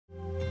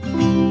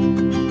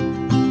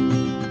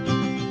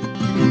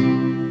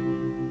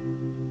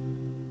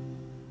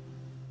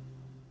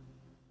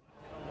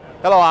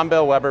Hello, I'm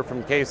Bill Weber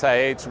from Case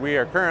IH. We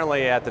are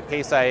currently at the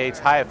Case IH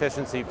High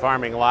Efficiency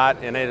Farming Lot,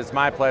 and it is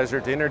my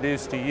pleasure to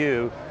introduce to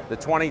you the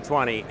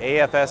 2020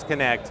 AFS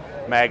Connect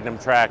Magnum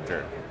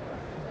tractor.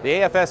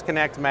 The AFS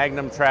Connect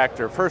Magnum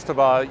tractor, first of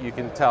all, you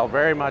can tell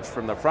very much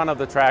from the front of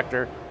the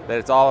tractor that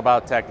it's all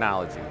about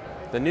technology.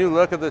 The new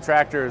look of the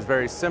tractor is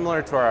very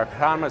similar to our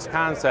autonomous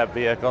concept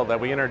vehicle that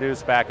we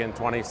introduced back in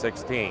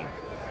 2016.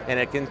 And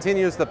it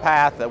continues the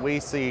path that we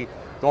see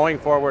going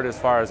forward as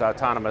far as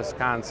autonomous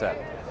concept.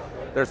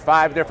 There's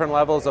 5 different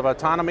levels of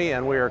autonomy,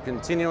 and we are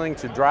continuing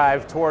to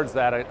drive towards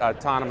that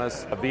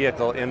autonomous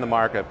vehicle in the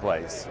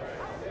marketplace.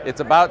 It's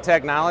about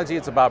technology,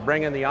 it's about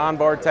bringing the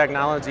onboard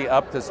technology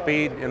up to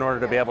speed in order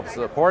to be able to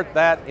support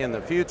that in the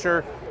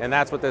future, and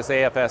that's what this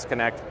AFS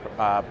Connect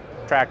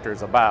tractor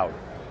is about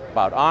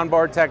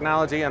onboard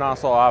technology and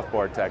also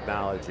offboard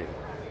technology.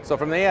 So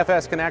from the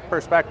AFS Connect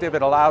perspective,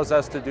 it allows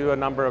us to do a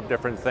number of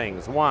different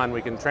things. 1,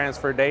 we can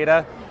transfer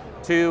data.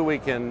 2, we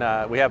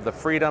have the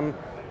freedom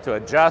to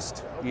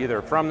adjust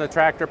either from the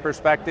tractor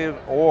perspective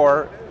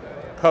or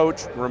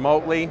coach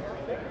remotely.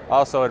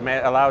 Also, it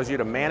allows you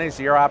to manage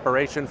your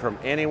operation from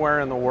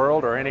anywhere in the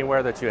world or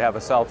anywhere that you have a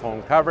cell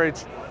phone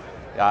coverage.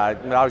 It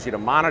allows you to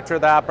monitor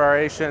the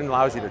operation,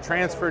 allows you to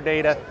transfer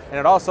data, and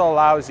it also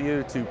allows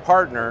you to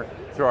partner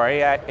through our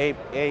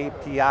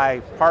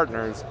API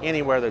partners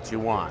anywhere that you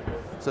want.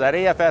 So that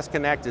AFS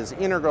Connect is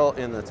integral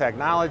in the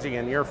technology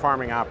in your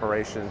farming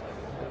operation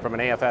from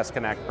an AFS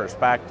Connect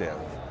perspective.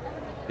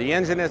 The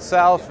engine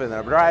itself and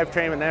the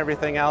drivetrain and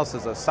everything else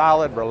is a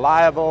solid,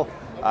 reliable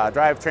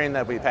drivetrain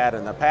that we've had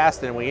in the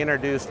past, and we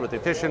introduced with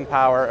efficient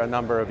power a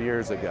number of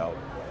years ago.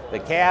 The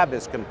cab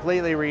is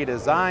completely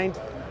redesigned.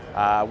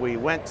 We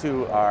went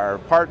to our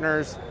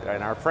partners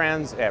and our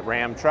friends at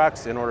Ram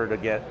Trucks in order to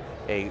get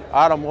a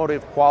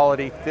automotive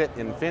quality fit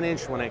and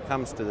finish when it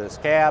comes to this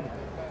cab.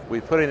 We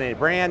put in a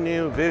brand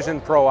new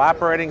Vision Pro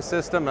operating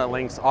system that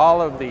links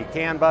all of the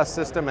CAN bus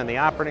system and the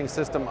operating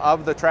system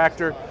of the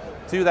tractor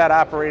to that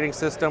operating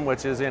system,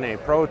 which is in a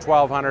Pro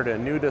 1200, a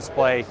new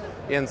display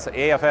in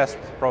AFS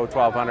Pro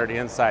 1200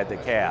 inside the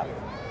cab.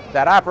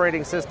 That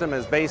operating system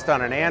is based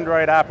on an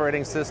Android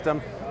operating system,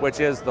 which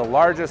is the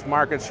largest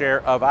market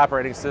share of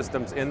operating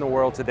systems in the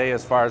world today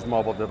as far as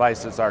mobile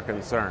devices are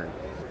concerned.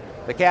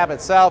 The cab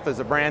itself is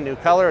a brand new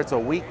color. It's a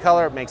wheat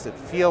color. It makes it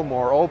feel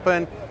more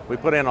open. We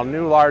put in a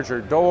new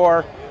larger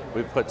door.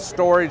 We've put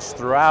storage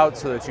throughout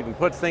so that you can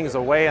put things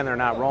away and they're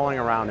not rolling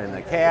around in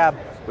the cab.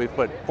 We've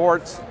put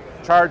ports,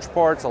 charge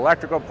ports,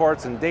 electrical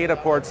ports, and data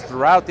ports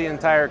throughout the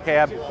entire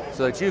cab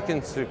so that you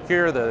can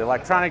secure the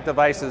electronic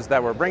devices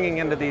that we're bringing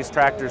into these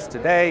tractors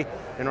today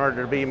in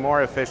order to be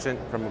more efficient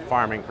from a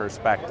farming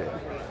perspective.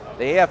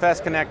 The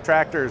AFS Connect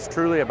tractor is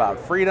truly about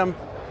freedom.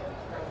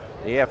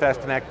 The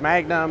AFS Connect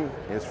Magnum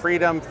is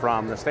freedom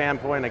from the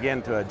standpoint,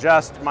 again, to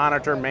adjust,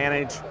 monitor,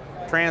 manage,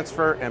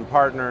 transfer, and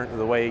partner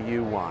the way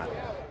you want.